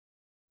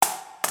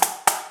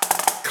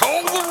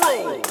the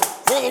road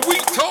for the We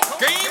Talk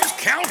Games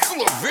Council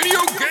of Video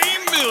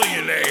Game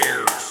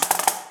Millionaires.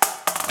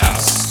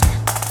 Ask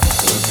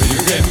the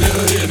Video Game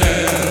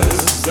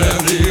Millionaires.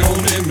 They're the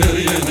only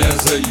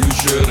millionaires that you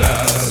should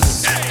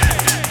ask.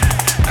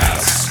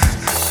 Ask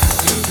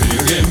the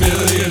Video Game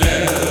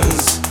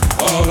Millionaires.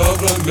 All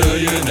of the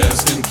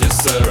millionaires can kiss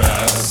their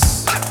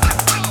ass.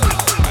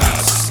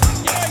 Ask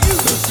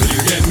the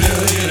Video Game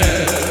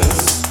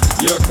Millionaires.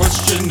 Your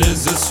question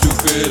is as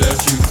stupid as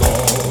you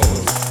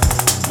thought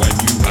when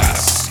you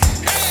ask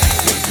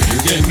the Video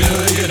Game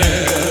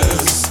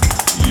Millionaires.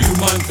 You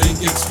might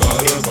think it's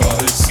butter,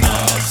 but it's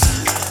not.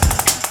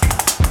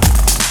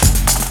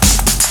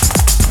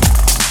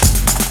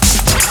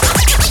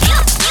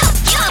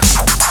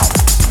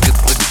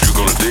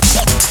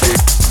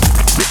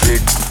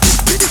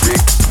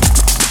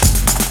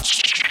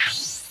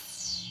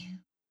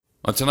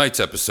 On tonight's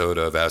episode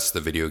of Ask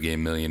the Video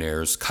Game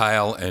Millionaires,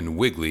 Kyle and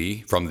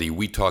Wiggly from the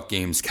We Talk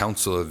Games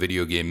Council of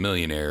Video Game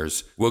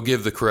Millionaires will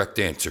give the correct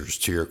answers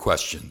to your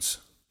questions.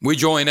 We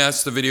join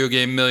Ask the Video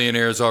Game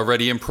Millionaires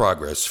already in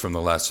progress from the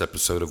last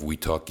episode of We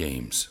Talk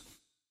Games.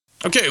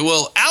 Okay,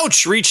 well,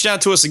 Ouch reached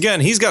out to us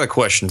again. He's got a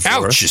question for us.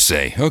 Ouch, you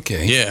say?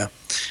 Okay. Yeah.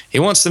 He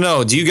wants to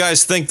know, do you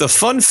guys think the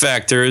fun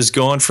factor is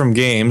gone from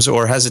games,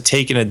 or has it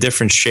taken a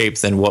different shape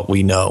than what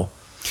we know?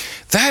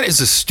 That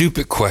is a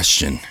stupid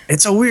question.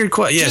 It's a weird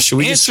question. Yeah, should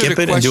we just skip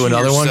it and do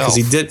another one? Because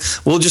he did.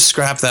 We'll just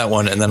scrap that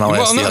one, and then I'll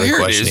ask the other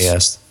question he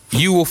asked.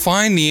 You will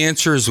find the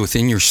answers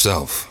within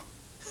yourself.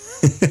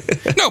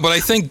 No, but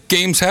I think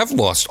games have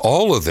lost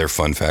all of their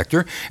fun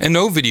factor, and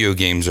no video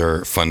games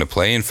are fun to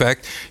play. In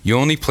fact, you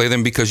only play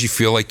them because you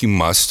feel like you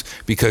must,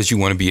 because you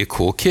want to be a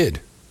cool kid.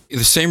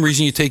 The same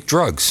reason you take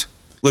drugs.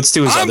 Let's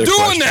do his other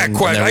question. I'm doing that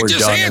question. I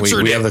just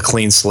answered it. We have a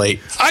clean slate.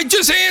 I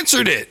just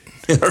answered it.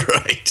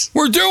 Right.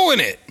 We're doing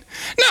it.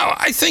 No,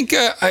 I think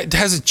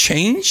has it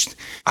changed?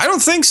 I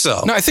don't think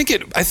so. No, I think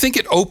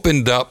it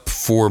opened up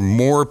for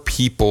more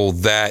people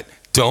that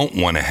don't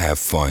want to have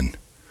fun.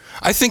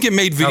 I think it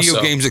made video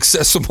games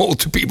accessible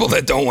to people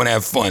that don't want to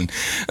have fun.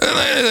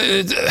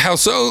 How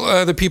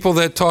so? The people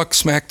that talk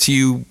smack to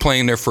you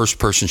playing their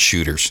first-person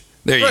shooters.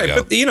 There you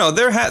go. But,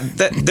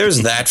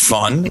 there's that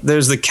fun.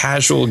 There's the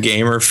casual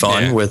gamer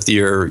fun with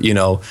your,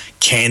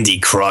 Candy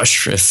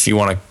Crush, if you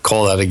want to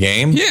call that a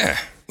game. Yeah.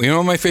 You know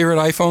what my favorite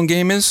iPhone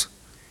game is?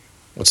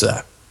 What's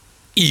that?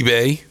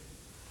 eBay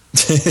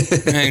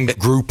and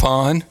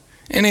Groupon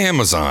and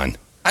Amazon.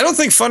 I don't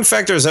think fun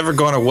factor has ever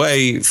gone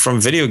away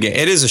from video game.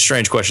 It is a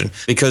strange question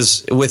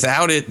because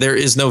without it, there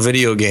is no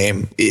video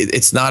game.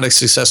 It's not a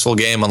successful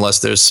game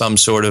unless there's some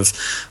sort of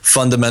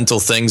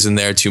fundamental things in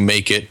there to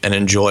make it an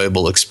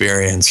enjoyable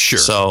experience. Sure.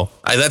 So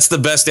that's the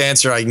best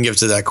answer I can give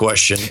to that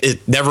question.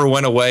 It never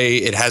went away.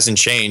 It hasn't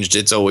changed.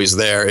 It's always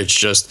there. It's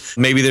just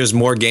maybe there's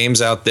more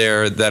games out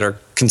there that are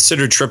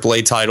considered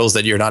AAA titles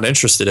that you're not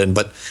interested in,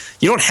 but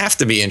you don't have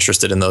to be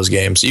interested in those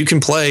games. You can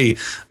play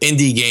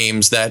indie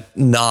games that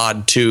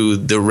nod to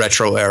the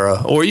retro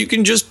era, or you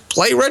can just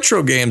play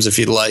retro games if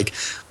you'd like.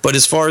 But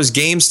as far as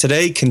games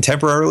today,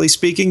 contemporarily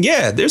speaking,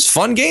 yeah, there's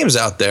fun games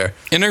out there.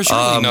 And there's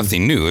really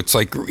nothing new. It's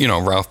like,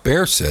 Ralph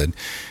Baer said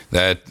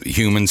that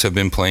humans have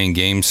been playing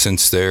games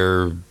since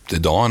the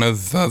dawn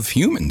of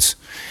humans.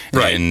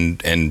 Right.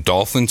 And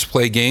dolphins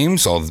play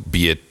games,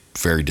 albeit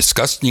very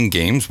disgusting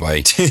games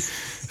by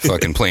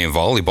fucking playing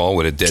volleyball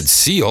with a dead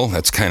seal.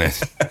 That's kind of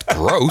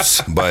gross.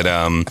 But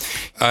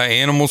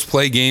animals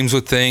play games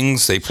with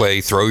things. They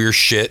play throw your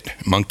shit.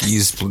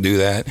 Monkeys do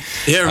that.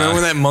 Yeah, remember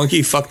when that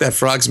monkey fucked that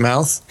frog's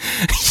mouth?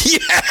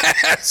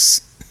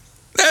 Yes!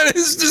 That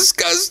is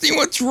disgusting.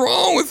 What's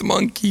wrong with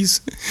monkeys?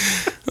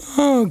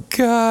 Oh,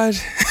 God.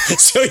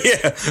 So,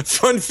 yeah,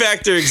 fun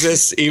factor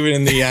exists even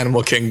in the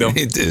animal kingdom.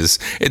 It is.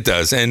 It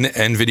does. And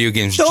video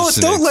games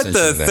don't let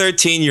the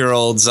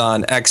 13-year-olds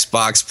on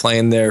Xbox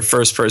playing their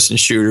first-person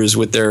shooters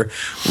with their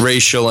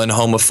racial and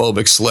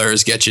homophobic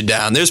slurs get you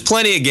down. There's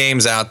plenty of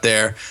games out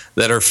there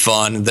that are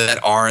fun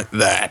that aren't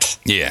that.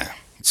 Yeah.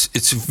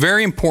 It's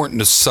very important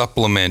to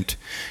supplement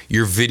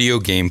your video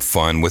game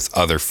fun with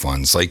other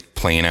funs, like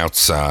playing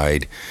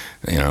outside,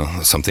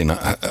 something a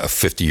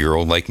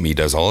 50-year-old like me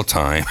does all the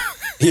time.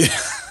 Yeah.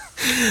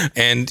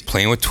 And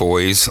playing with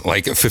toys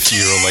like a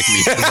 50-year-old like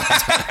me does all the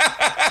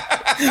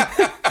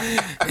time.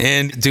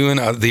 And doing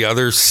the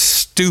other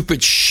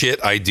stupid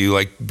shit I do,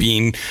 like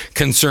being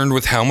concerned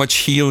with how much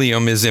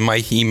helium is in my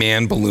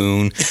He-Man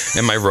balloon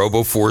and my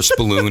RoboForce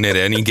balloon at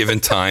any given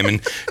time,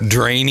 and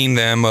draining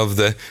them of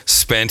the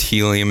spent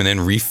helium and then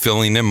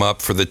refilling them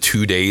up for the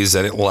 2 days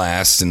that it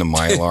lasts in the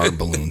Mylar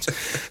balloons.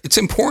 It's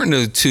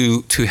important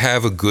to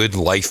have a good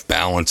life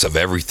balance of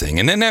everything,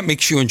 and then that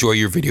makes you enjoy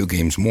your video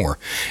games more.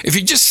 If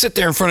you just sit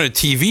there in front of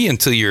the TV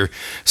until your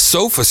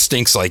sofa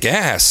stinks like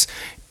ass,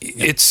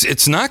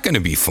 it's not going to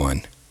be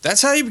fun.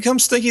 That's how you become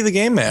Stinky the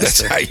Game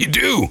Master. That's how you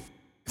do.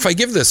 If I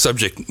give this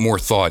subject more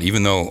thought,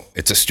 even though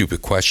it's a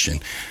stupid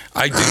question,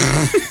 I do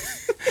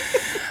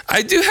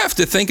have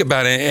to think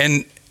about it.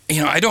 And,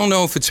 I don't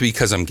know if it's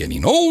because I'm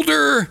getting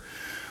older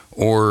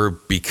or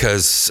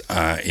because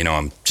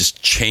I'm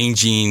just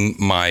changing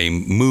my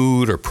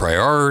mood or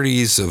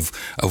priorities of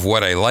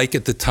what I like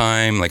at the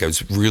time. Like I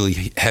was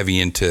really heavy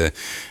into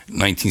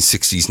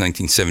 1960s,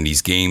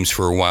 1970s games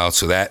for a while,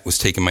 so that was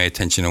taking my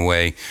attention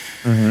away.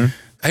 Mm-hmm.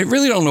 I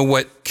really don't know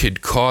what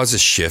could cause a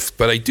shift,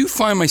 but I do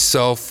find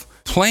myself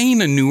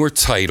playing a newer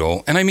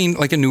title, and I mean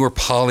like a newer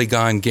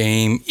Polygon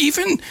game,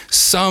 even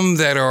some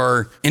that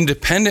are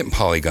independent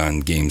Polygon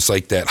games,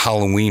 like that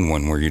Halloween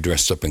one where you're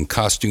dressed up in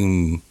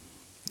costume.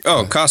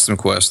 Oh, Costume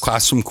Quest.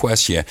 Costume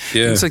Quest, yeah.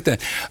 Things like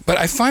that. But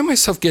I find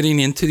myself getting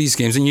into these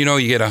games, and you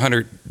get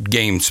 100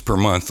 games per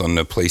month on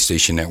the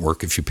PlayStation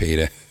Network if you pay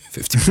to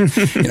 50.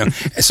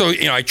 So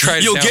I try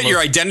to. You'll get your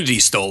identity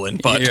stolen,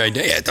 but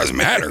it doesn't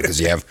matter because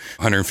you have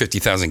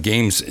 150,000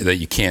 games that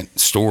you can't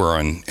store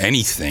on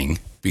anything,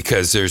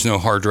 because there's no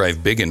hard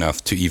drive big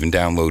enough to even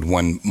download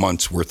 1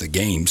 month's worth of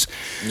games.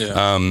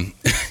 Yeah.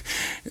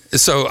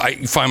 So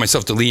I find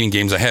myself deleting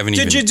games I haven't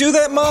even. Did you do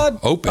that mod?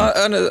 Open.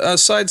 On a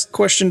side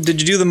question,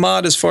 did you do the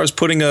mod as far as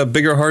putting a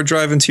bigger hard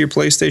drive into your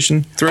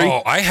PlayStation 3?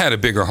 Oh, I had a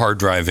bigger hard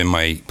drive in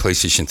my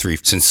PlayStation 3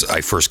 since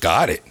I first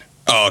got it.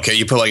 Oh, okay.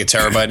 You put like a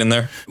terabyte in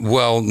there?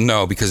 Well,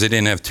 no, because I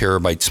didn't have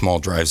terabyte small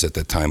drives at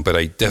that time, but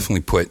I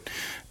definitely put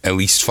at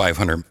least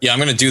 500. Yeah, I'm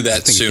going to do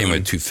that soon. I think it came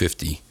with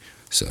 250.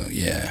 So,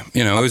 yeah,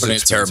 it was putting a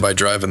terabyte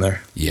drive in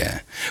there. Yeah.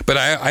 But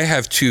I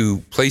have two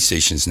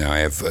PlayStations now. I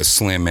have a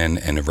slim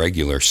and a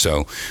regular.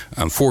 So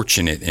I'm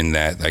fortunate in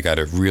that I got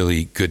a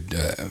really good,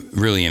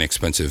 really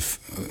inexpensive,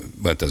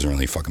 but it doesn't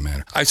really fucking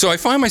matter. So I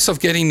find myself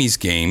getting these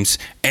games,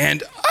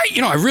 and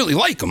I really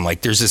like them.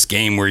 Like there's this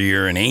game where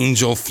you're an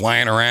angel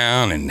flying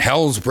around and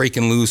hell's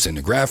breaking loose and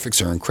the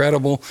graphics are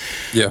incredible.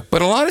 Yeah.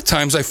 But a lot of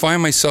times I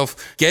find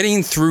myself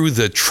getting through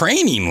the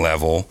training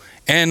level,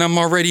 and I'm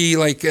already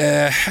like,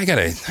 I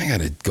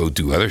gotta go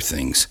do other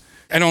things.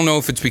 I don't know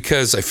if it's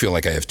because I feel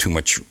like I have too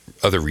much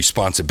other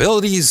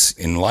responsibilities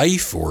in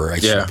life, or I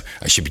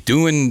should be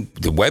doing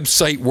the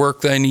website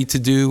work that I need to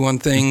do on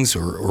things,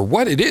 or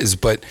what it is.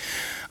 But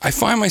I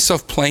find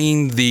myself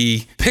playing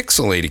the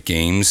pixelated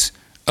games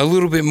a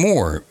little bit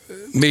more.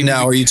 Maybe.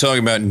 Now, are you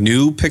talking about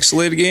new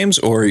pixelated games,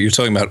 or are you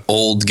talking about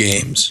old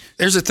games?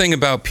 There's a thing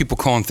about people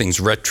calling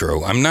things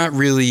retro. I'm not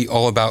really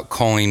all about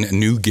calling a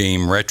new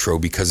game retro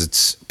because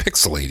it's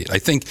pixelated. I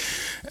think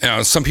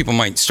some people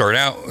might start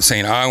out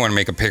saying, I want to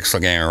make a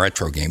pixel game or a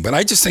retro game, but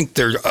I just think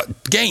they're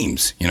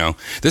games.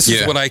 This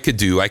is what I could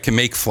do. I can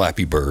make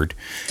Flappy Bird.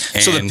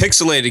 So the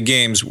pixelated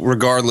games,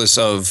 regardless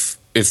of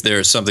if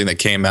there's something that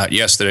came out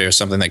yesterday or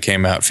something that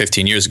came out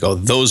 15 years ago,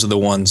 those are the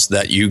ones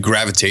that you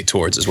gravitate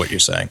towards, is what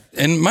you're saying.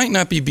 And it might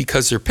not be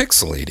because they're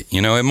pixelated.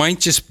 It might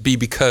just be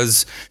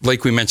because,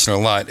 like we mentioned a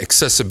lot,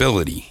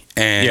 accessibility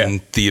and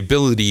the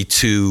ability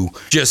to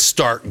just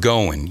start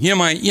going. You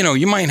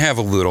might have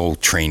a little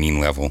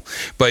training level,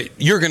 but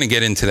you're going to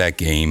get into that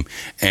game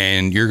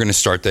and you're going to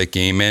start that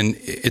game, and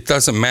it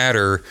doesn't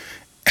matter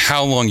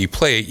how long you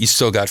play it, you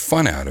still got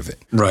fun out of it.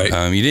 Right.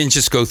 You didn't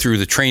just go through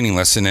the training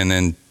lesson and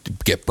then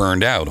get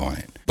burned out on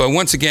it. But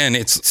once again,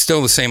 it's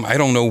still the same. I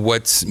don't know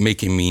what's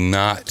making me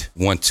not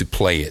want to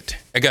play it.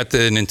 I got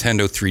the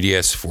Nintendo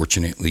 3DS,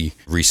 fortunately,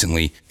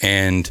 recently,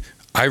 and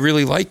I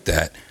really like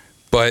that.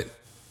 But,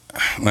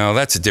 well,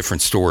 that's a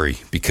different story,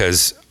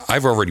 because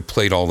I've already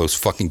played all those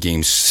fucking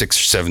games 6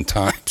 or 7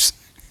 times.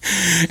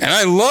 And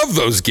I love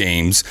those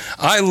games.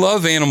 I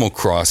love Animal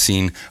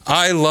Crossing.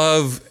 I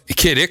love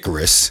Kid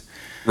Icarus.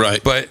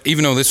 Right. But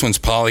even though this one's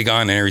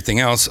Polygon and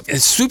everything else,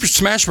 it's Super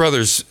Smash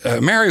Brothers,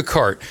 Mario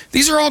Kart,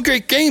 these are all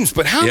great games,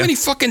 but how many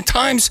fucking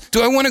times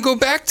do I want to go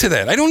back to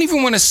that? I don't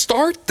even want to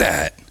start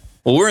that.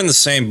 Well, we're in the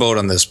same boat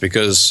on this,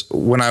 because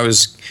when I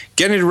was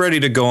getting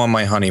ready to go on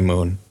my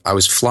honeymoon, I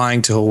was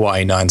flying to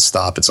Hawaii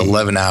nonstop. It's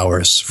 11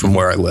 hours from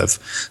where I live,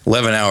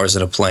 11 hours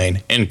in a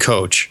plane in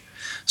coach.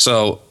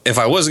 So if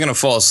I wasn't going to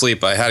fall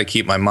asleep, I had to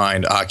keep my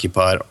mind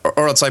occupied,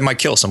 or else I might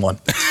kill someone.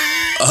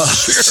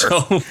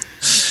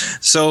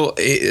 So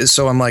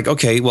I'm like,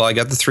 okay, well, I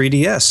got the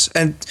 3DS,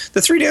 and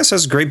the 3DS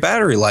has great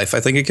battery life.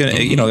 I think it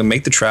can,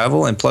 make the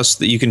travel, and plus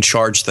you can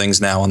charge things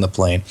now on the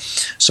plane.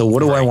 So what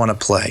do I want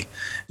to play?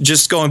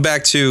 Just going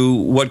back to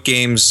what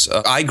games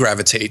I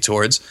gravitate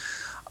towards,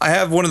 I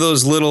have one of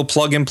those little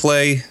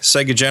plug-and-play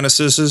Sega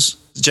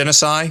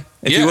Genesai,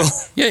 if you will.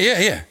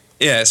 Yeah.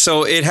 Yeah,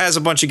 so it has a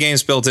bunch of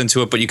games built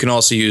into it, but you can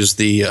also use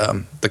the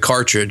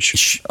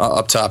cartridge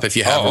up top if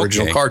you have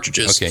original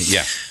cartridges. Okay,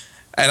 yeah.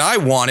 And I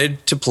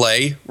wanted to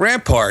play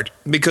Rampart,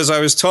 because I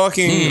was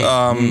talking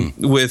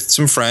with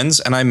some friends,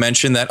 and I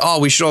mentioned that,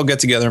 we should all get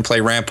together and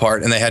play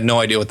Rampart, and they had no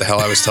idea what the hell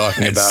I was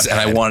talking about, and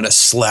I wanted to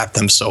slap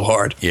them so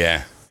hard.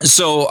 Yeah.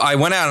 So I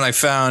went out and I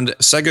found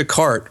Sega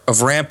cart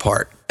of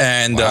Rampart.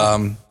 And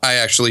I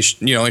actually,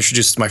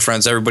 introduced my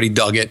friends. Everybody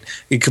dug it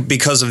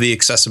because of the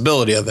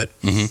accessibility of it.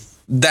 Mm-hmm.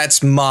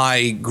 That's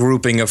my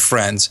grouping of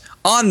friends.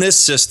 On this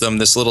system,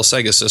 this little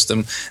Sega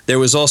system, there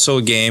was also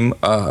a game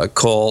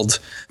called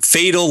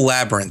Fatal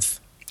Labyrinth.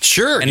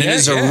 Sure. And it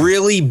is a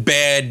really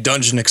bad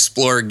dungeon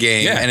explorer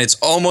game. Yeah. And it's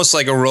almost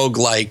like a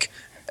roguelike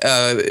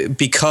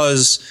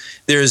because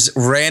there's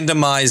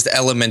randomized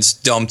elements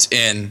dumped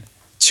in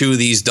to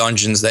these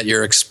dungeons that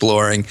you're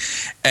exploring.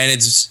 And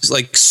it's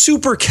like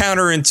super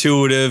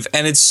counterintuitive,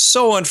 and it's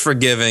so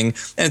unforgiving,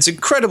 and it's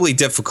incredibly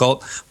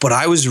difficult, but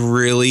I was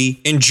really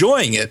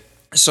enjoying it.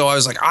 So I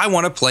was like, I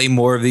want to play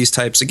more of these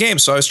types of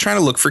games. So I was trying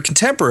to look for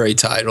contemporary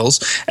titles,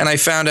 and I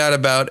found out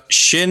about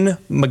Shin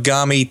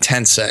Megami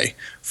Tensei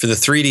for the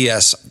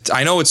 3DS.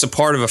 I know it's a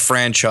part of a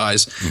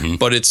franchise,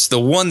 but it's the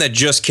one that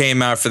just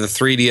came out for the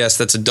 3DS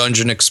that's a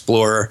dungeon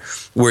explorer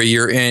where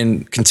you're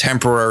in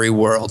contemporary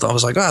world. I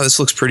was like, oh, this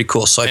looks pretty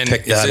cool. So I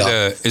picked that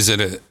up. Is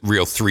it a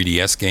real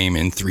 3DS game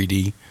in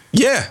 3D?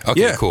 Yeah.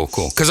 Okay, yeah. cool.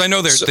 Because I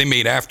know they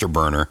made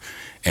Afterburner.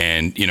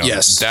 And,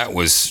 Yes. that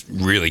was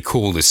really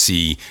cool to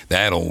see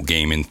that old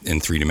game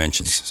in 3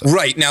 dimensions. So.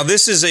 Right. Now,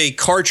 this is a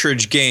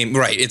cartridge game.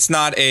 Right. It's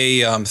not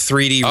a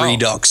 3D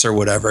Redux or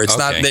whatever. It's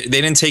not. They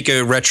didn't take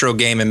a retro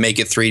game and make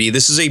it 3D.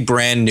 This is a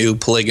brand new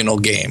polygonal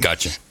game.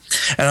 Gotcha.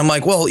 And I'm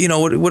like, well,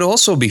 what would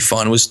also be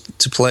fun was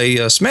to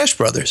play Smash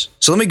Brothers.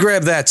 So let me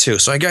grab that too.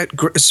 So I got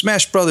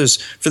Smash Brothers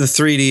for the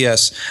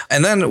 3DS.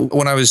 And then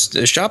when I was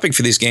shopping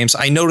for these games,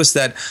 I noticed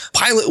that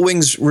Pilot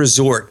Wings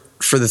Resort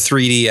for the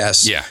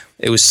 3DS. Yeah.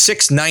 It was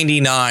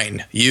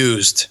 $6.99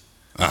 used.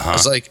 It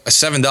was like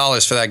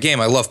 $7 for that game.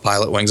 I love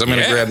Pilot Wings. I'm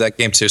going to grab that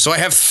game too. So I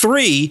have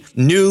 3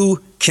 new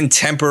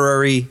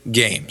contemporary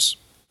games.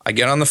 I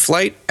get on the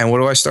flight, and what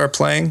do I start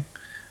playing?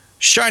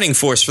 Shining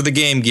Force for the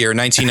Game Gear,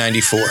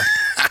 1994.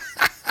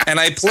 And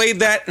I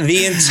played that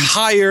the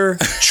entire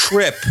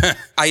trip.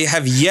 I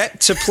have yet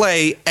to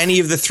play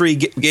any of the 3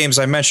 games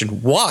I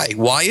mentioned. Why?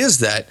 Why is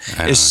that?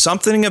 There's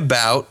something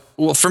about,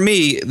 well, for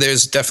me,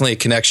 there's definitely a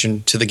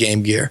connection to the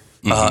Game Gear.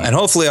 And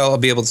hopefully I'll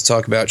be able to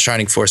talk about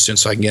Shining Force soon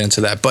so I can get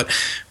into that. But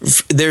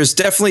there's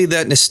definitely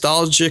that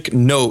nostalgic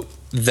note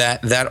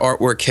that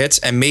artwork hits.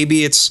 And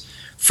maybe it's,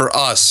 for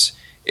us,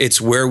 it's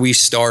where we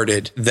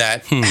started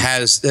that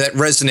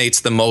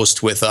resonates the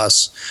most with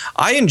us.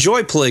 I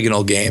enjoy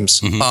polygonal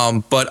games,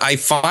 but I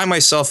find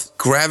myself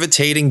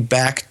gravitating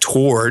back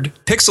toward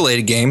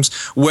pixelated games,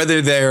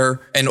 whether they're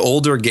an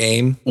older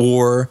game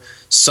or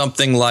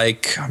something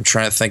like, I'm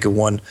trying to think of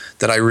one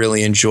that I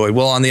really enjoyed.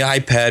 Well, on the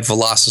iPad,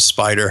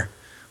 Velocispider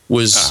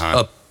was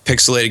a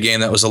pixelated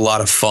game that was a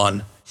lot of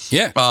fun.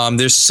 Yeah.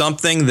 There's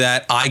something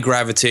that I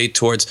gravitate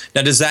towards.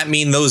 Now, does that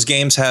mean those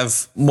games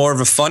have more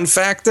of a fun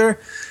factor?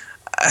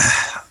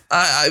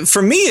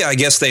 For me, I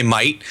guess they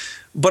might.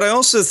 But I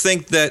also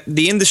think that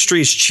the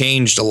industry's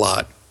changed a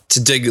lot,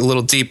 to dig a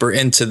little deeper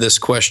into this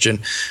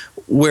question.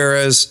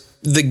 Whereas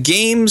the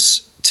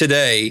games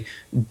today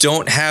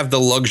don't have the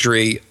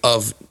luxury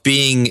of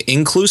being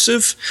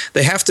inclusive.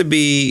 They have to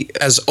be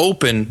as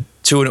open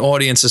to an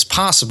audience as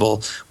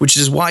possible, which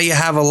is why you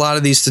have a lot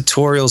of these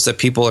tutorials that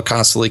people are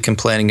constantly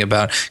complaining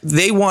about.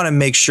 They want to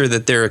make sure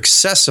that they're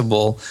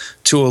accessible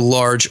to a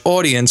large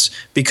audience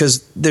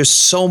because there's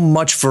so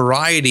much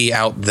variety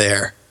out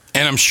there.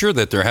 And I'm sure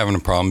that they're having a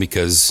problem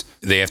because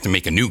they have to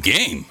make a new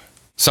game,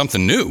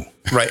 something new.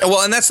 Right.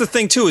 Well, and that's the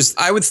thing, too, is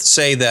I would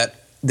say that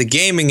the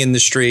gaming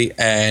industry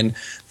and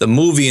the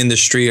movie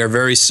industry are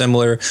very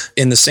similar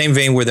in the same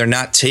vein where they're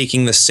not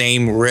taking the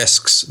same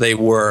risks they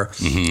were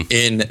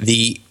in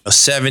the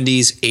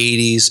 70s,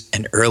 80s,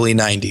 and early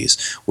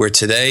 90s, where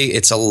today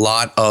it's a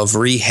lot of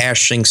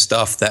rehashing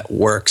stuff that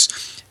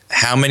works.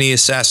 How many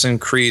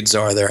Assassin's Creeds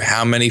are there?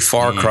 How many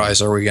Far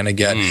Cries are we going to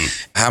get?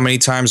 How many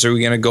times are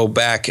we going to go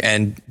back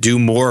and do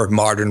more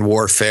modern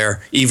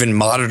warfare, even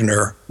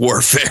moderner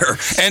warfare?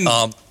 And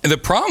the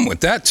problem with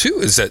that, too,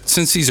 is that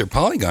since these are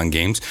polygon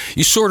games,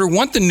 you sort of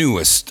want the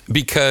newest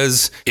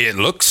because it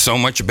looks so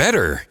much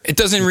better. It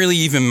doesn't really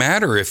even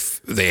matter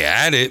if they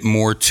add it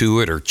more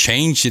to it or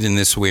change it in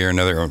this way or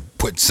another, or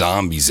put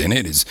zombies in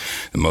it is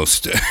the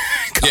most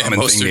common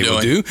thing they will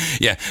do.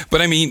 Yeah,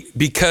 but I mean,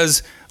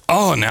 because...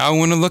 now I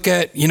want to look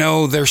at,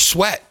 their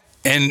sweat.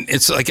 And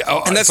it's like...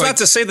 and that's not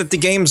to say that the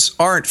games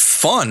aren't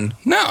fun.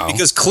 No.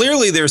 Because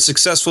clearly they're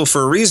successful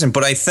for a reason.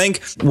 But I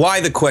think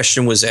why the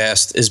question was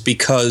asked is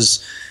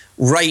because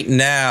right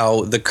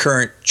now the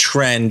current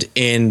trend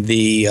in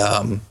the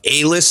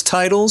A-list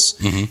titles,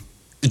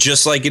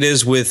 just like it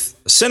is with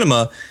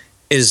cinema,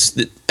 is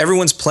that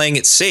everyone's playing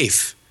it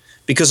safe.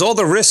 Because all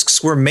the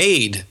risks were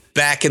made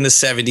back in the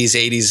 70s,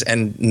 80s,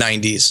 and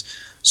 90s.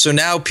 So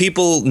now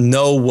people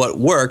know what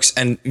works,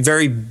 and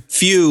very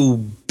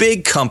few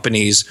big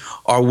companies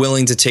are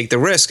willing to take the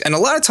risk. And a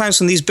lot of times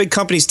when these big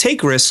companies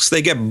take risks,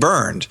 they get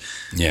burned,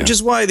 which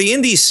is why the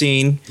indie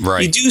scene,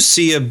 you do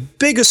see a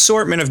big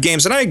assortment of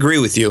games. And I agree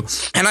with you.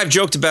 And I've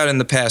joked about it in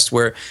the past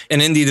where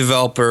an indie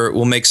developer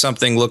will make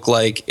something look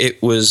like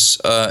it was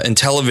a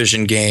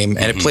Intellivision game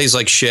and it plays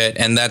like shit.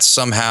 And that's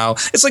somehow,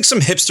 it's like some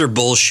hipster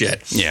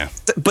bullshit. Yeah.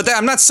 But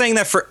I'm not saying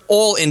that for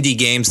all indie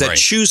games that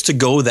choose to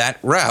go that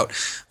route.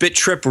 Bit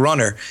Trip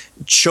Runner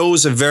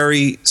chose a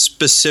very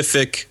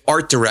specific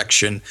art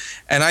direction.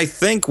 And I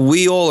think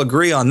we all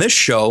agree on this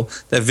show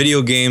that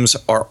video games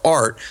are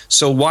art.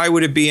 So why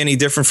would it be any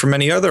different from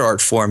any other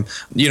art form?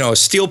 A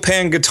steel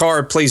pan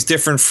guitar plays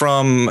different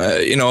from,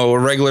 a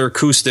regular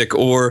acoustic,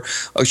 or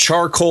a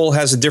charcoal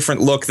has a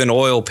different look than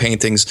oil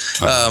paintings.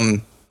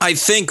 I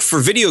think for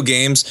video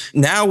games,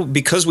 now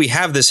because we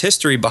have this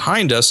history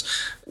behind us,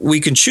 we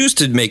can choose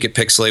to make it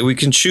pixelated. We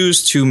can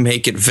choose to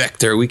make it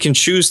vector. We can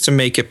choose to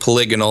make it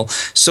polygonal.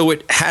 So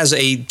it has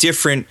a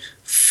different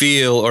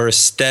feel or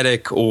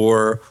aesthetic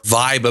or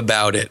vibe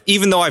about it.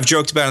 Even though I've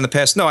joked about it in the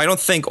past, no, I don't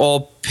think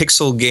all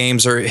pixel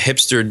games are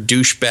hipster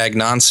douchebag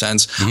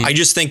nonsense. I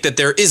just think that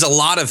there is a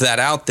lot of that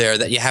out there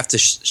that you have to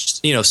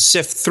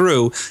sift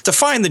through to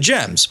find the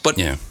gems. But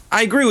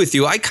I agree with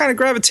you. I kind of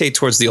gravitate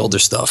towards the older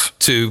stuff.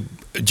 To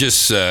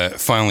just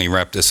finally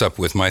wrap this up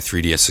with my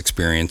 3DS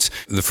experience,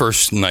 the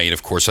first night,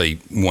 of course, I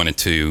wanted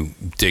to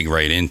dig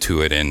right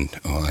into it, and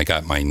I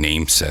got my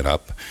name set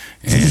up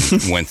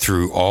and went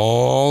through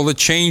all the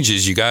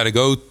changes you got to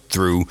go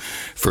through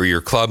for your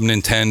Club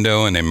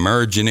Nintendo, and then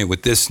merging it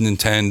with this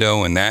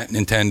Nintendo and that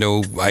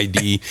Nintendo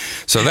ID.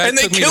 So that and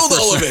they killed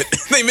all of it.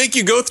 They make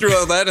you go through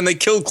all that, and they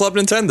killed Club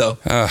Nintendo.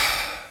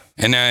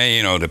 And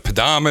now, the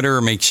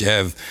pedometer makes you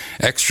have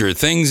extra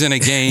things in a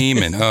game,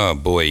 and oh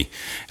boy.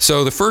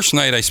 So the first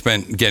night I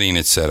spent getting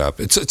it set up.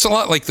 It's a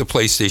lot like the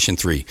PlayStation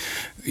 3.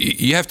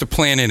 You have to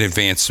plan in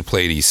advance to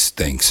play these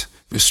things.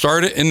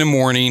 Start it in the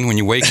morning when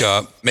you wake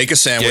up. Make a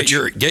sandwich.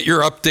 Get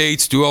your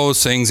updates, do all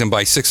those things, and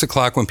by 6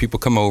 o'clock when people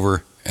come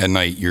over at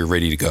night, you're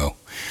ready to go.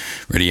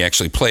 Ready to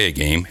actually play a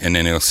game, and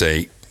then it'll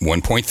say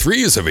 1.3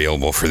 is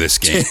available for this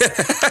game.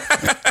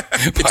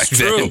 It's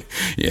true.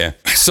 Yeah.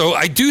 So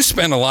I do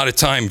spend a lot of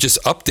time just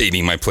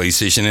updating my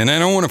PlayStation, and I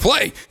don't want to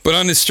play. But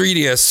on this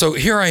 3DS, so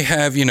here I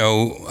have,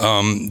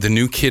 the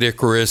new Kid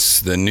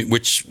Icarus,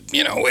 which,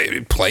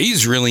 it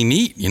plays really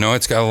neat.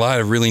 It's got a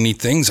lot of really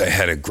neat things. I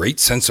had a great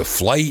sense of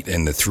flight,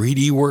 and the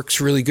 3D works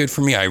really good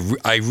for me.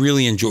 I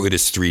really enjoy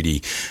this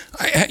 3D.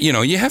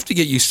 You have to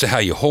get used to how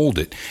you hold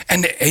it.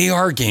 And the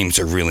AR games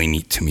are really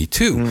neat to me,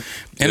 too.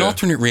 And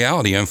alternate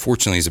reality,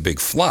 unfortunately, is a big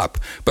flop.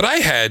 But I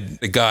had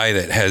a guy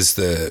that has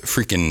the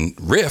freaking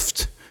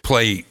Rift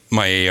play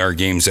my AR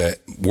games at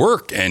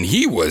work, and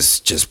he was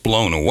just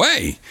blown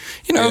away.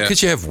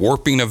 Because you have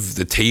warping of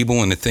the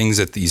table and the things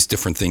that these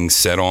different things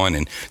set on,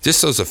 and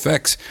just those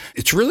effects.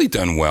 It's really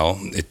done well.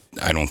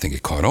 I don't think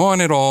it caught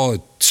on at all.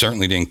 It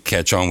certainly didn't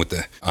catch on with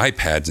the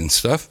iPads and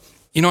stuff.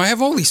 I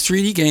have all these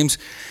 3D games,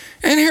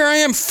 and here I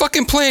am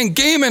fucking playing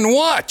Game &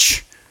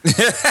 Watch.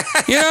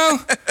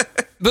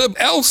 The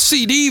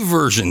LCD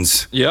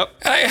versions. Yep.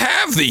 I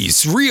have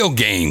these real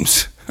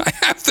games. I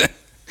have them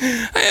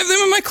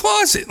in my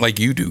closet, like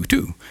you do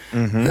too.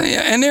 Mm-hmm.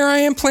 And there I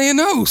am playing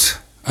those.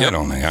 Yep. I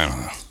don't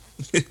know.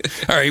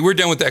 All right, we're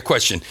done with that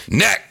question.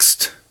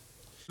 Next.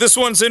 This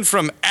one's in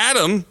from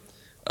Adam.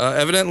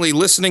 Evidently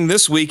listening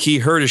this week, he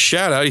heard a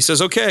shout out. He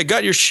says, "Okay, I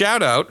got your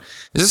shout out."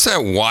 Is this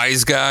that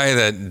wise guy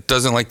that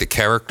doesn't like the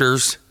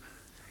characters?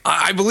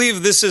 I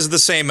believe this is the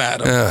same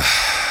Adam.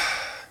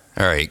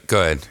 All right,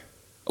 go ahead.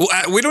 Well,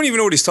 we don't even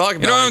know what he's talking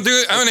about. I'm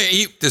going to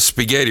eat this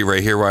spaghetti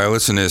right here while I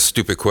listen to this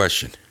stupid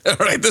question. All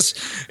right, this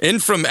in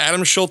from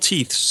Adam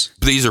Schulteiths.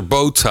 These are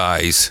bow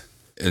ties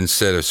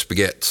instead of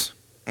spaghettis.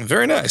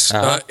 Very nice.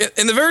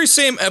 In the very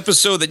same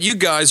episode that you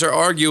guys are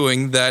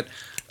arguing that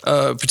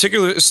a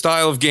particular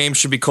style of game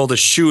should be called a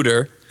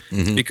shooter,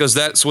 because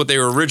that's what they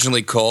were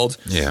originally called.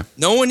 Yeah.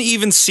 No one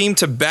even seemed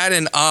to bat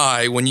an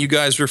eye when you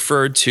guys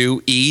referred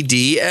to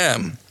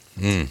EDM.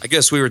 I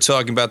guess we were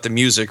talking about the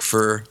music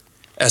for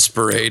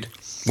Esperade.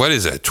 What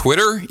is that?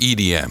 Twitter?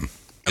 EDM.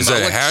 Is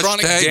that a hashtag?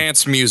 Electronic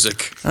dance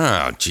music.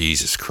 Oh,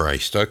 Jesus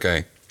Christ.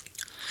 Okay.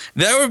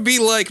 That would be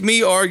like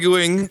me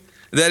arguing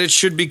that it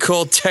should be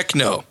called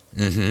techno.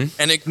 And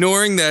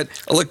ignoring that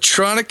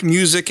electronic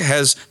music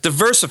has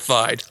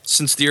diversified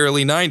since the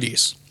early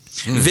 90s.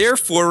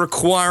 Therefore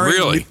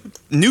requiring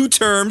new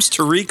terms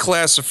to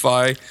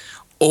reclassify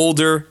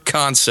older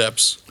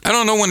concepts. I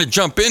don't know when to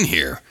jump in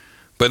here,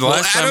 but the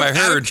last time I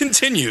heard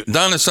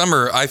Donna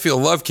Summer, I Feel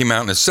Love came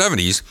out in the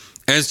 70s,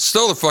 and it's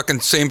still the fucking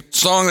same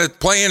song that's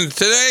playing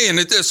today in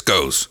the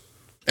discos.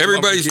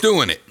 Everybody's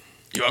doing it.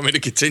 You want me to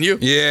continue?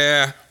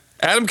 Yeah.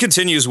 Adam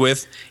continues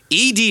with,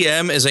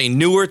 EDM is a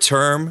newer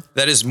term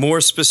that is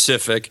more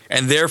specific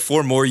and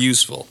therefore more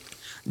useful.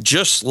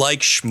 Just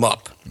like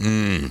shmup.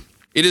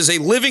 It is a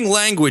living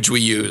language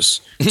we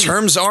use.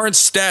 Terms aren't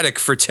static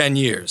for 10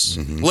 years,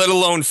 let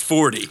alone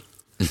 40.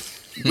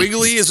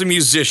 Wiggly is a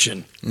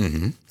musician.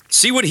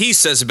 See what he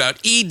says about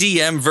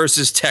EDM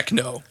versus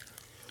techno,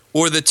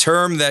 or the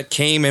term that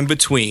came in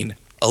between,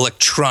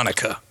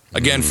 electronica.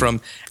 Again,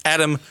 from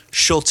Adam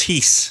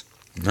Schulteis.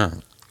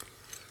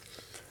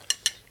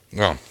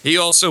 Well, he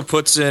also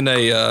puts in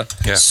a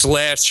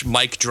slash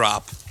mic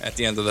drop at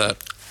the end of that.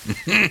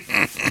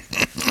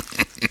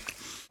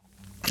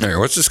 All right,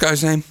 what's this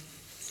guy's name?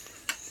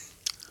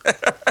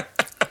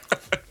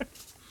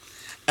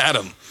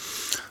 Adam.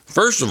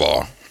 First of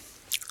all,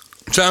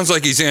 sounds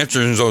like he's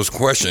answering those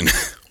questions.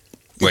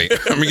 Wait,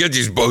 let me get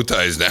these bow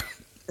ties down.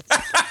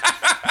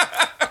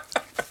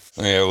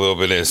 I have a little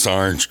bit of this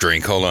orange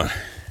drink. Hold on.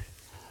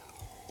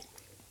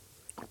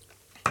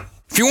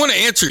 If you want to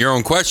answer your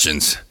own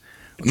questions,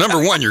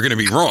 number one, you're going to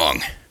be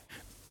wrong.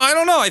 I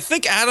don't know. I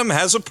think Adam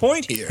has a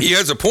point here. He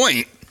has a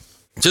point,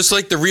 Just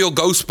like the real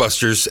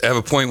Ghostbusters have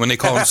a point when they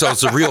call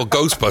themselves the real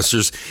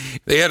Ghostbusters.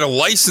 They had to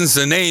license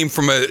the name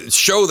from a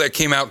show that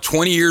came out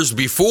 20 years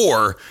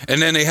before,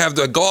 and then they have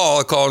the gall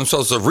to call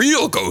themselves the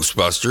real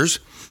Ghostbusters.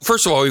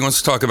 First of all, he wants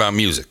to talk about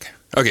music.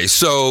 Okay,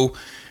 so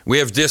we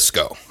have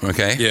disco,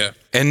 okay? Yeah.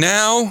 And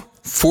now,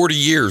 40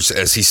 years,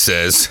 as he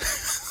says,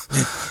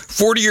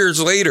 40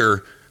 years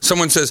later,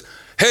 someone says,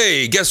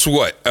 hey, guess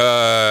what?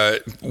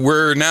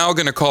 We're now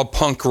going to call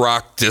punk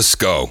rock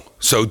disco.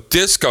 So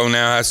disco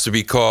now has to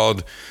be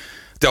called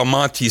Del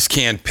Monte's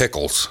Canned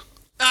Pickles.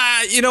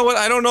 You know what?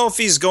 I don't know if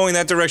he's going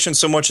that direction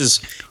so much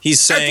as he's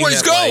saying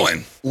That's where he's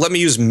going. Let me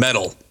use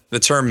metal, the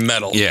term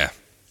metal. Yeah.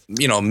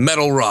 You know,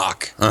 metal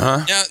rock.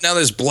 Uh-huh. Now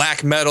there's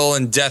black metal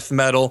and death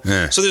metal.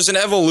 Yeah. So there's an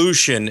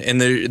evolution in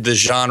the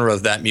genre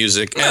of that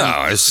music.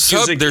 No, there's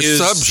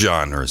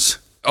subgenres.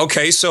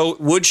 Okay, so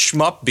would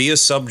shmup be a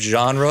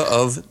subgenre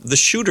of the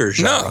shooter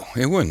genre?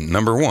 No, it wouldn't.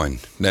 Number one.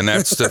 Then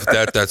that's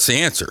that's the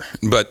answer.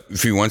 But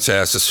if he wants to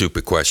ask a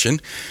stupid question,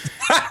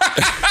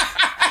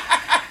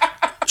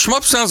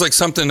 shmup sounds like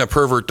something a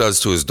pervert does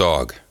to his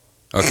dog.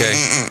 Okay?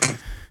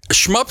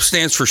 Shmup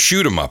stands for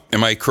shoot 'em up.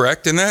 Am I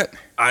correct in that?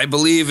 I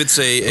believe it's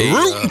a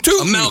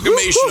Rootin'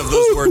 amalgamation of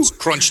those words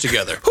crunched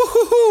together.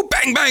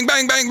 Bang, bang,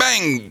 bang, bang,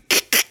 bang.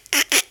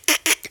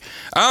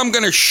 I'm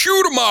going to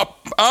shoot 'em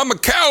up. I'm a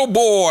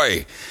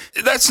cowboy.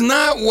 That's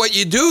not what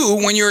you do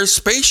when you're a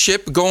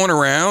spaceship going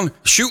around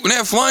shooting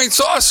at flying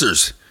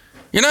saucers.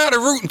 You're not a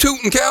rootin'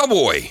 tootin'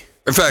 cowboy.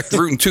 In fact,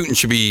 rootin' tootin'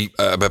 should be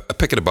a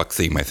pick of the buck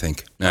theme, I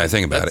think. Now I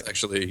think about That's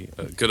actually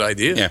a good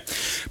idea. Yeah.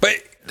 But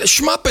the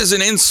shmup is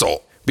an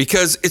insult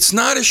because it's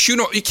not a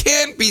shooter. You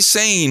can't be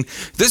saying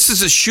this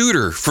is a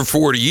shooter for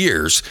 40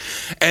 years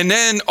and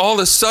then all of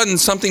a sudden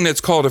something that's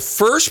called a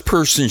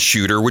first-person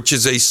shooter, which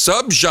is a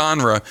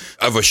subgenre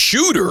of a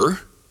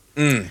shooter,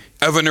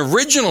 of an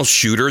original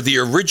shooter, the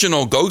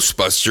original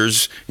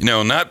Ghostbusters,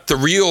 not the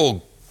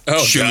real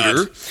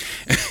shooter.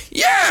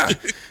 Yeah.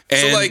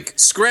 So like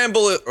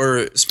Scramble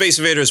or Space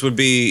Invaders would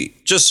be,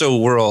 just so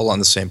we're all on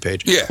the same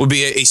page, would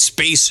be a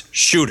space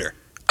shooter.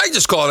 I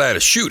just call that a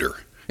shooter.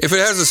 If it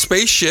has a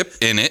spaceship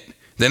in it,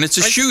 then it's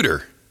a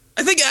shooter.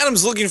 I think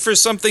Adam's looking for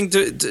something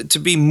to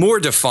be more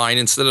defined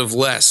instead of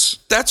less.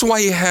 That's why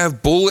you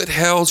have bullet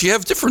hells. You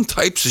have different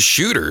types of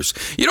shooters.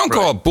 You don't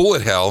call a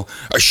bullet hell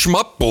a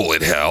shmup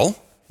bullet hell.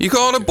 You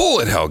call it a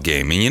bullet hell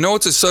game, and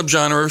it's a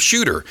subgenre of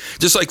shooter.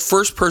 Just like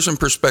first-person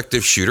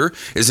perspective shooter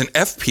is an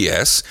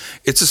FPS,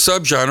 it's a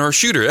subgenre of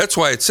shooter. That's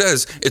why it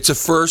says it's a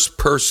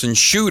first-person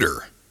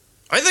shooter.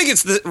 I think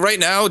it's right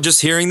now,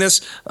 just hearing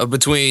this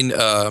between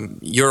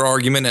your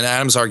argument and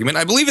Adam's argument,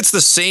 I believe it's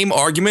the same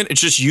argument.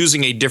 It's just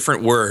using a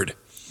different word.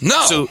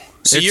 No.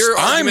 So your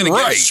argument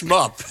against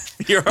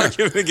shmup, your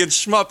argument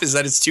against shmup is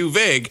that it's too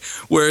vague,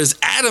 whereas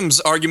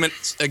Adam's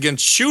argument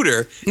against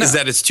shooter is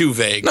that it's too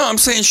vague. No, I'm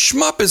saying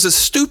shmup is a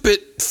stupid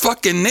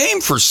fucking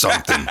name for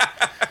something.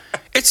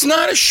 It's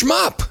not a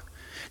shmup.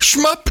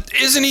 Shmup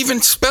isn't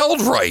even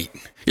spelled right.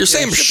 You're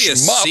saying there should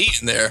shmup. be a C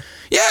in there.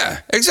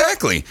 Yeah,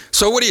 exactly.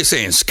 So what are you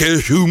saying?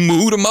 Who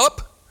mood 'em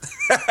up?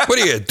 What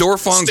are you,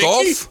 Dorf on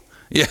golf?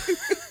 Yeah.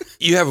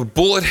 You have a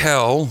bullet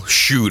hell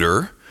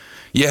shooter.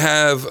 You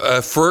have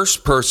a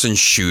first-person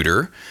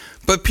shooter.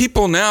 But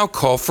people now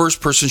call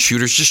first-person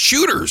shooters just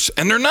shooters,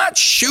 and they're not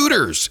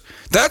shooters.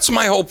 That's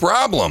my whole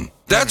problem.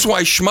 That's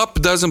why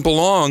shmup doesn't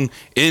belong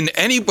in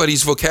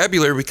anybody's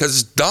vocabulary,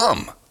 because it's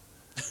dumb.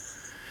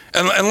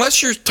 And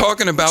unless you're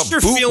talking about What's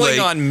your bootleg, feeling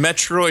on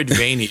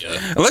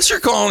Metroidvania? unless you're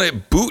calling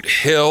it Boot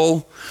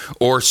Hill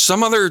or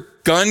some other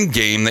gun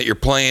game that you're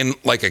playing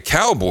like a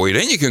cowboy,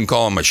 then you can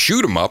call them a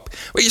shoot 'em up.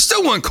 But you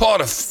still wouldn't call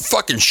it a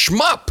fucking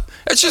shmup.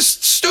 That's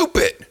just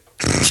stupid.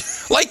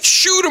 Like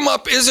shoot 'em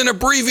up isn't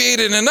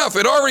abbreviated enough.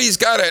 It already's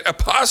got an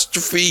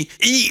apostrophe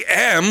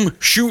EM,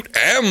 shoot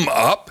 'em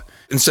up,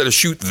 instead of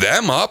shoot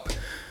them up.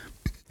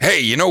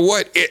 Hey, you know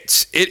what?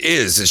 It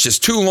is. It's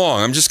just too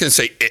long. I'm just gonna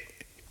say it.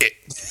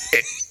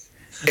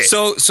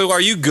 So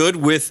are you good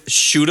with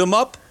shoot 'em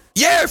up?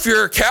 Yeah, if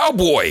you're a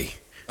cowboy.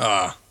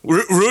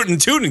 Rootin'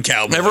 tootin'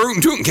 cowboy. Never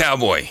rootin' tootin'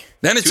 cowboy.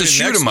 Then it's a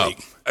shoot 'em up.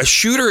 Week. A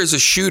shooter is a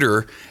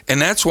shooter,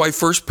 and that's why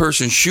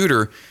first-person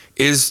shooter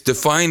is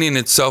defining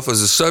itself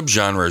as a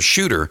subgenre of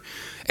shooter.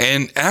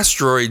 And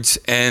asteroids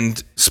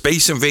and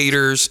Space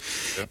Invaders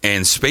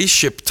and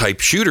spaceship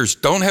type shooters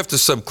don't have to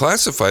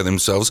subclassify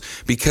themselves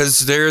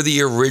because they're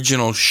the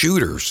original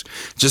shooters.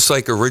 Just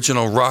like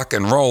original rock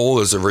and roll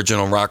is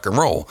original rock and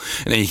roll.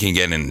 And then you can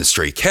get into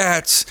Stray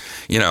Cats,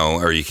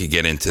 or you could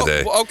get into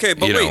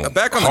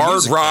back on the hard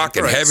music rock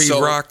thing. and Right, heavy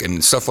so rock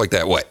and stuff like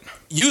that. What?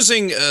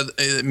 Using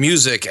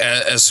music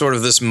as sort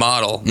of this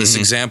model, this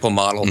example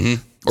model.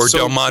 Or So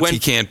Del Monte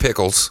Canned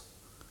Pickles.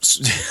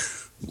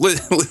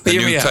 The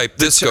new type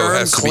disco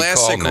has to be called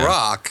classic now.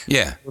 rock.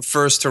 Yeah.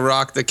 Refers to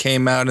rock that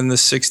came out in the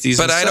 60s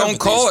But and I don't 70s.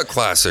 call it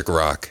classic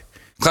rock.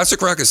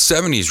 Classic rock is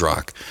 70s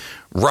rock.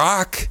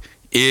 Rock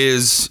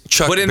is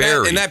Chuck But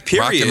Berry. in that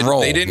rock period, and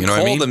roll, they didn't you know what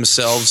call I mean?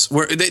 themselves.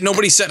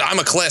 Nobody said, "I'm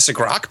a classic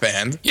rock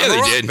band." Yeah, I'm a they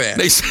rock did. Band.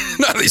 They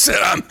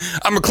said,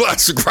 I'm a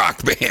classic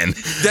rock band.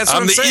 That's what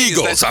I'm I'm the saying, is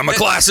Eagles. that- I'm a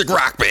classic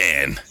rock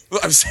band.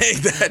 I'm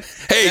saying that.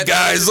 Hey that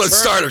guys, was a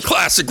let's term. start a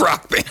classic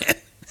rock band.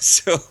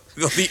 So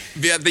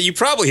you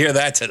probably hear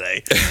that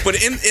today,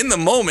 but in the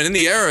moment, in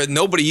the era,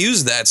 nobody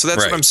used that. So that's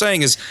Right. what I'm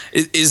saying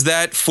is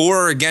that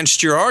for or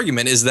against your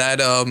argument? Is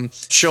that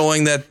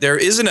showing that there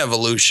is an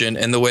evolution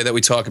in the way that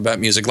we talk about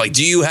music? Like,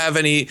 do you have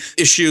any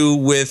issue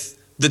with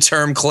the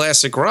term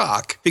classic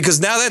rock? Because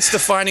now that's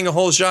defining a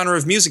whole genre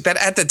of music that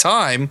at the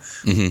time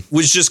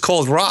was just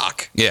called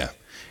rock. Yeah.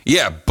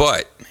 Yeah,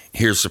 but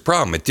here's the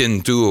problem. It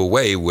didn't do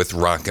away with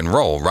rock and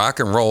roll. Rock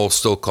and roll is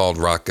still called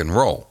rock and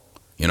roll.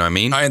 You know what I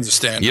mean? I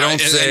understand. You don't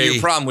and say... your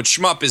problem with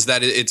shmup is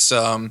that it's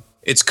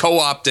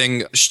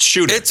co-opting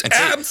shooting. It's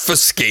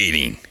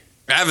obfuscating.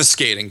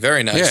 Obfuscating.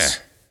 Very nice.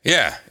 Yeah.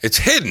 Yeah. It's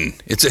hidden.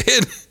 It's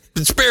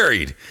it's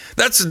buried.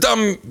 That's a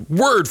dumb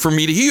word for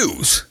me to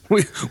use.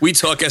 We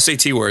talk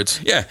SAT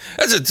words. Yeah.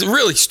 That's a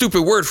really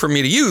stupid word for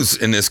me to use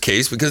in this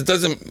case because it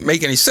doesn't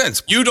make any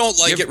sense. You don't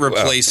like it wait a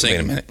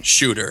replacing minute.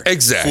 shooter.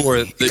 Exactly.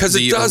 For the, because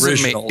the it doesn't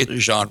original make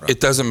genre. It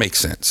doesn't make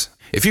sense.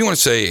 If you want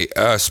to say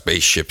a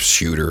spaceship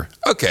shooter,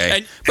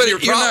 okay. But your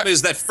problem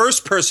is that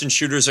first-person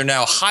shooters are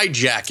now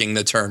hijacking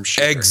the term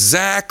shooter.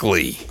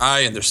 Exactly.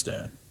 I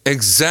understand.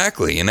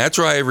 Exactly. And that's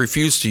why I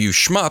refuse to use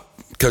shmup.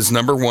 Because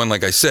number one,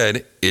 like I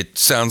said, it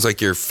sounds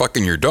like you're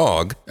fucking your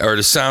dog, or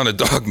the sound a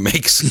dog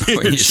makes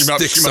when you Shmup,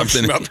 stick shmup,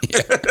 something.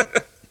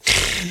 shmup.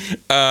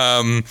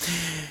 Yeah.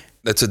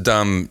 That's a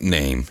dumb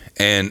name.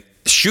 And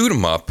shoot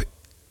 'em up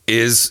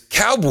is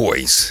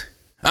cowboys.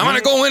 I'm gonna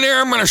go in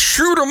there. I'm gonna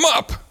shoot 'em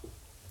up.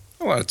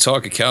 I want to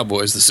talk of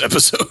cowboys this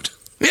episode.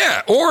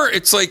 Yeah. Or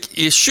it's like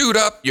you shoot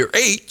up your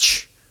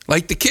H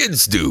like the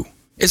kids do.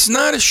 It's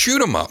not a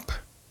shoot 'em up.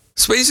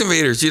 Space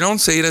Invaders. You don't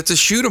say that's a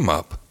shoot 'em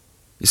up.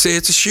 You say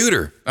it's a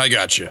shooter. I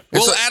got you.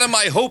 Well, Adam,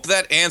 I hope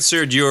that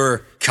answered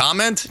your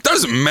comment.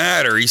 Doesn't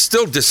matter. He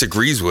still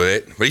disagrees with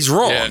it, but he's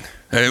wrong. Yeah.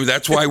 And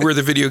that's why we're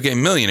the video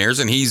game millionaires,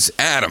 and he's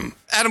Adam.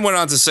 Adam went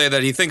on to say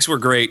that he thinks we're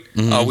great.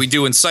 We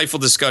do insightful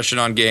discussion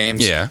on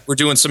games. Yeah. We're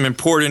doing some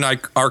important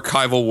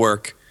archival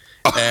work.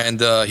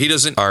 And he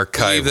doesn't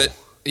believe that.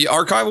 Yeah,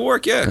 archival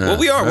work, yeah. Well,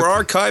 we are. Okay.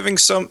 We're archiving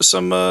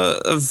some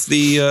of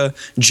the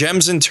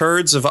gems and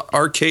turds of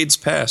arcades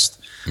past.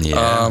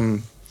 Yeah.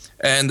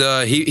 And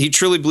he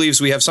truly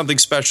believes we have something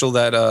special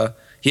that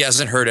he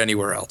hasn't heard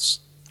anywhere else.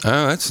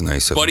 Oh, that's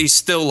nice of him. But he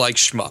still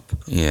likes shmup.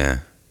 Yeah.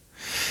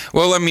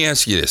 Well, let me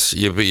ask you this.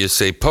 You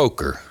say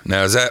poker.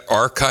 Now, is that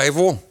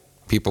archival?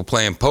 People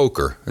playing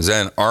poker. Is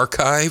that an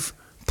archive?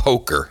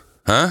 Poker.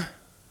 Huh?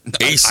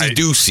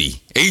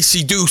 AC-doocy.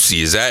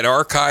 AC-doocy. Is that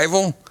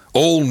archival?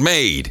 Old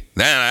Maid.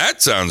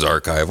 That sounds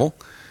archival.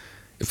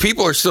 If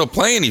people are still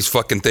playing these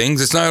fucking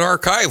things, it's not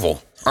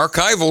archival.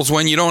 Archival's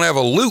when you don't have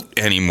a loot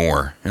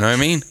anymore. You know what I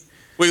mean?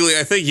 Wiggly,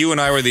 I think you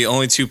and I were the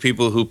only two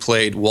people who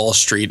played Wall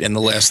Street in the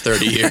last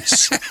 30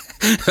 years.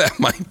 That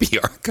might be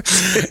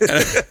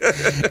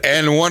archival.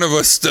 And one of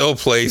us still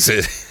plays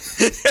it.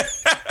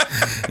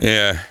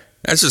 Yeah.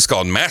 That's just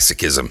called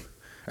masochism.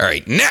 All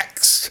right,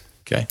 next.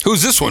 Okay.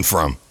 Who's this one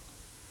from?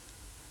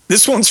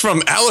 This one's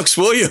from Alex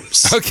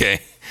Williams. Okay.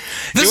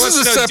 This is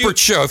a separate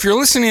show. If you're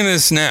listening to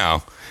this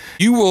now,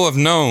 you will have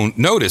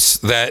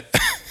noticed that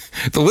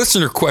the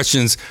listener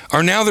questions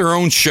are now their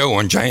own show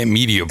on Giant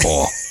Media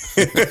Ball.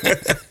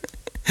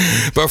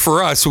 But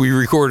for us, we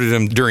recorded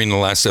them during the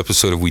last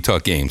episode of We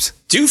Talk Games.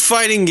 Do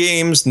fighting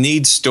games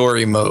need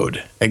story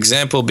mode?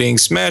 Example being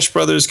Smash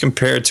Brothers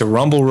compared to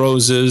Rumble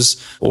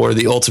Roses or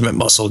the Ultimate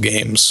Muscle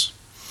games.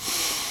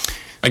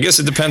 I guess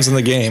it depends on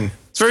the game.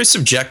 It's very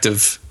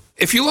subjective.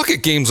 If you look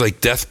at games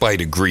like Death by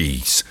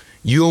Degrees,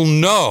 you'll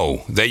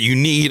know that you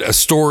need a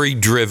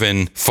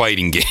story-driven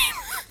fighting game.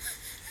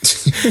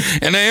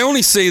 And I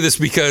only say this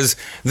because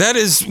that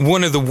is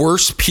one of the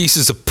worst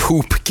pieces of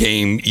poop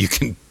game you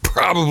can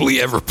probably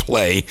ever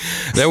play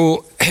that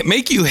will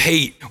make you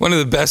hate one of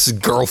the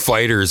best girl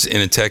fighters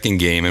in a Tekken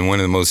game and one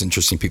of the most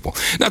interesting people.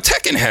 Now,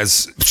 Tekken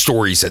has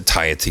stories that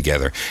tie it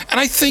together, and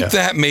I think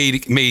that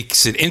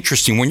makes it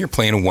interesting when you're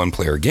playing a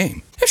one-player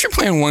game. If you're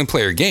playing a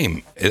one-player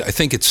game, I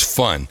think it's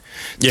fun.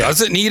 Yeah.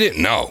 Does it need it?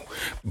 No.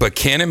 But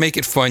can it make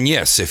it fun?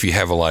 Yes. If you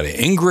have a lot of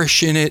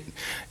English in it,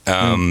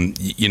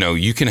 you know,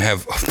 you can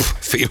have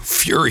Fatal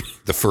Fury,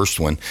 the first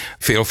one,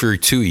 Fatal Fury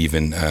 2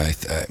 even,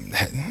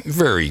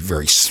 very,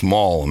 very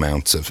small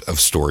amounts of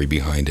story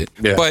behind it.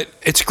 Yeah. But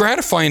it's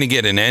gratifying to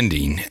get an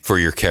ending for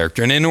your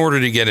character. And in order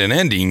to get an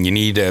ending, you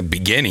need a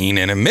beginning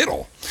and a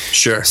middle.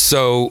 Sure.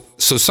 So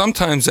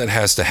sometimes that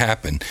has to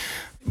happen.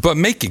 But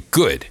make it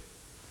good.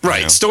 Right.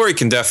 You know? Story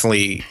can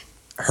definitely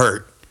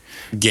hurt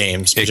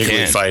games,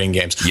 particularly fighting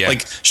games. Yeah.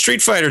 Like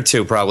Street Fighter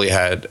 2 probably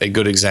had a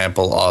good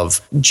example of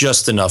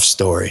just enough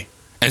story.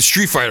 And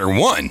Street Fighter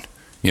 1,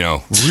 you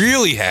know,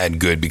 really had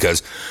good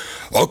because,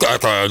 okay,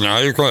 now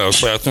you're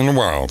best in the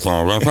world.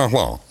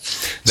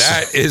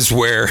 That is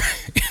where,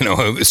 you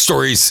know,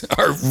 stories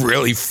are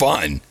really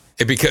fun.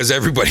 because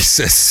everybody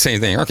says the same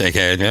thing.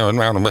 Okay.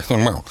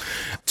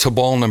 To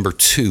ball number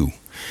 2.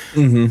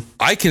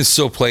 I can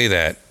still play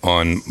that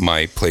on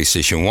my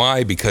PlayStation.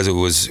 Why? Because it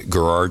was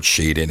garage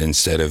shaded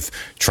instead of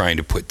trying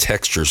to put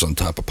textures on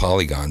top of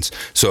polygons.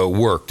 So it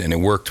worked, and it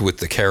worked with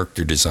the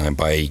character design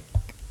by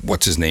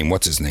what's his name?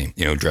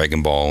 You know,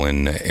 Dragon Ball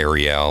and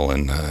Ariel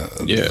and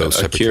those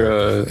type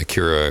Akira. of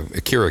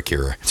Akira.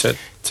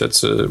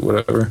 Tetsu,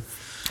 whatever.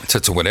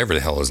 Tetsu, whatever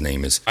the hell his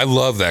name is. I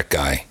love that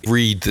guy.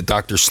 Read the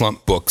Dr.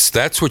 Slump books.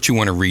 That's what you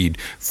want to read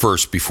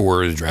first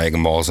before the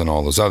Dragon Balls and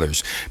all those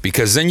others,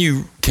 because then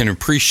you can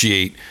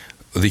appreciate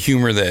the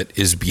humor that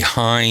is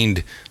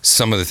behind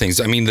some of the things.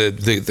 I mean,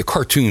 the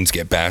cartoons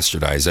get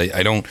bastardized.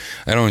 I don't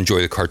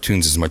enjoy the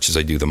cartoons as much as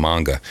I do the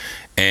manga.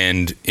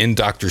 And in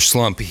Dr.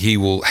 Slump, he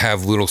will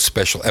have little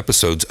special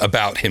episodes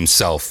about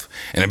himself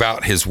and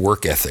about his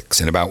work ethics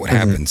and about what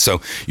happened. So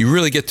you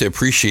really get to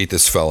appreciate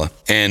this fella.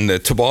 And the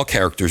Tobal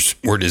characters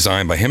were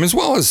designed by him, as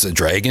well as the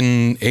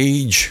Dragon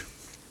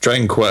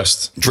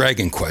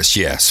Quest,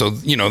 yeah. So,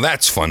 you know,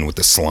 that's fun with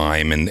the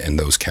slime and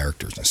those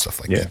characters and stuff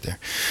like that there.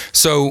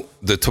 So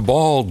the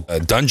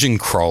Tobal dungeon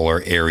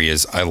crawler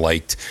areas I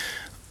liked.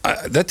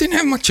 That didn't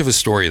have much of a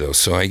story, though,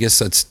 so I guess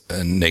that's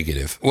a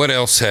negative. What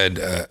else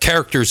had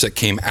characters that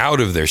came out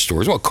of their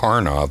stories? Well,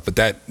 Karnov, but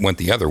that went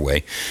the other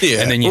way.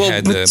 Yeah. And then you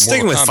had the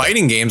sticking with Mortal Kombat.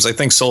 fighting games, I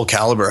think Soul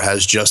Calibur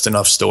has just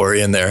enough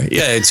story in there.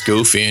 Yeah, it's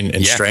goofy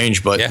and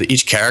strange, but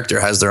each character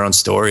has their own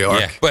story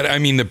arc. Yeah, but I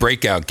mean the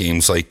breakout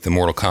games like the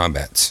Mortal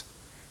Kombats.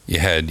 You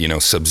had, you know,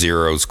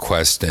 Sub-Zero's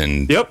Quest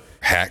and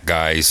Hat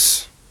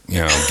Guy's,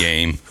 you know,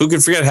 game. Who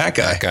could forget Hat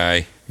Guy? Hat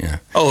Guy, yeah.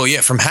 Oh,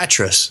 yeah, from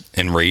Hatris.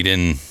 And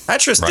Raiden.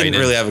 Hatris didn't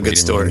really have a good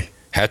story.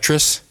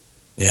 Hatris?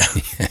 Yeah.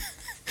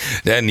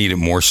 That needed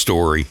more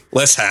story.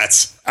 Less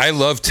hats. I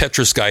love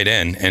Tetris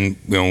Gaiden, and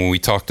you know, when we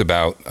talked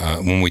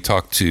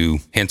to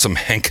Handsome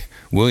Hank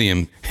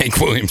Williams,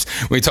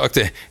 when we talked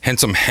to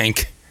Handsome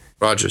Hank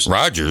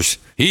Rogers,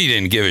 he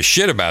didn't give a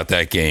shit about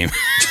that game.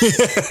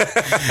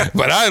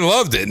 But I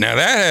loved it. Now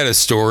that had a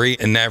story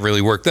and that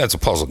really worked. That's a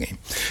puzzle game.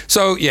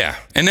 So yeah.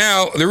 And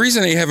now the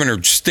reason they haven't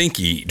heard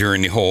Stinky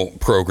during the whole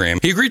program,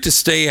 he agreed to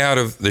stay out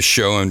of the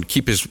show and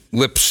keep his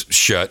lips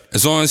shut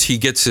as long as he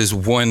gets his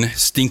one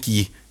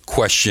Stinky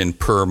question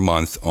per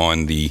month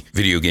on the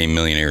Video Game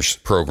Millionaires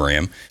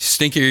program.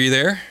 Stinky, are you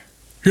there?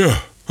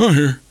 Yeah, I'm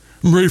here.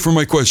 I'm ready for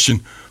my question.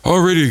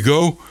 All ready to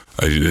go?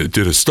 I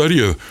did a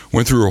study,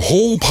 went through a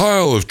whole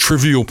pile of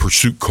Trivial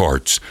Pursuit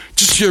cards.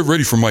 Just get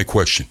ready for my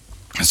question.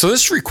 So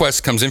this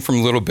request comes in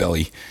from Little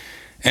Billy,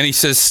 and he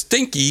says,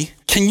 Stinky,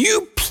 can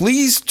you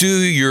please do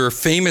your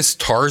famous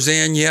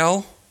Tarzan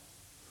yell?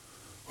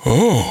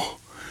 Oh,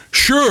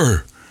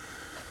 sure.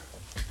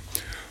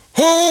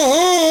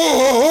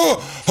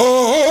 Oh, oh,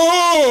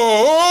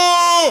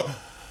 oh,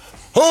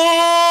 oh,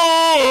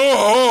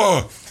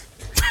 oh.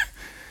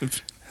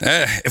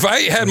 If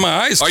I had my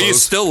eyes closed... Are you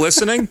still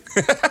listening?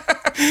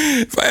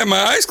 If I had my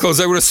eyes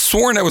closed, I would have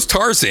sworn that was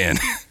Tarzan.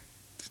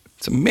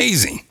 It's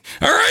amazing.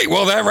 All right,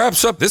 well, that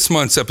wraps up this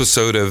month's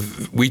episode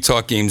of We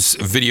Talk Games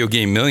Video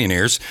Game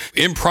Millionaires.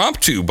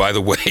 Impromptu, by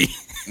the way.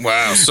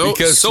 Wow, so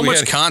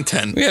much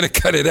content. We had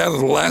to cut it out of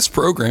the last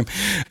program.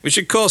 We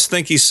should call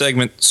Stinky's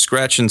segment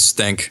Scratch and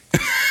Stink.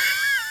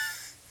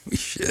 We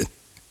should.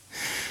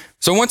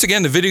 So once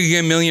again, the Video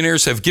Game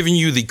Millionaires have given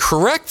you the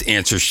correct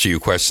answers to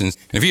your questions.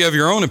 And if you have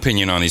your own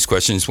opinion on these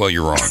questions, well,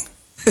 you're wrong.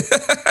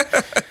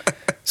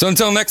 So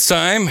until next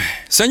time,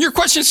 send your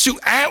questions to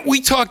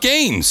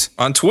 @WeTalkGames.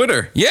 On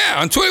Twitter. Yeah,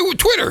 on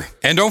Twitter.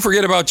 And don't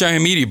forget about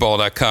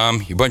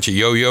GiantMediaBall.com, you bunch of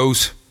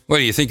yo-yos. What,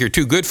 do you think you're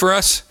too good for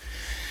us?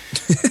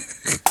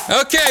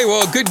 Okay,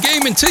 well, good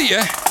gaming to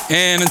you.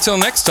 And until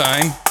next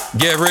time,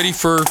 get ready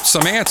for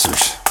some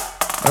answers.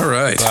 All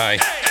right. Bye.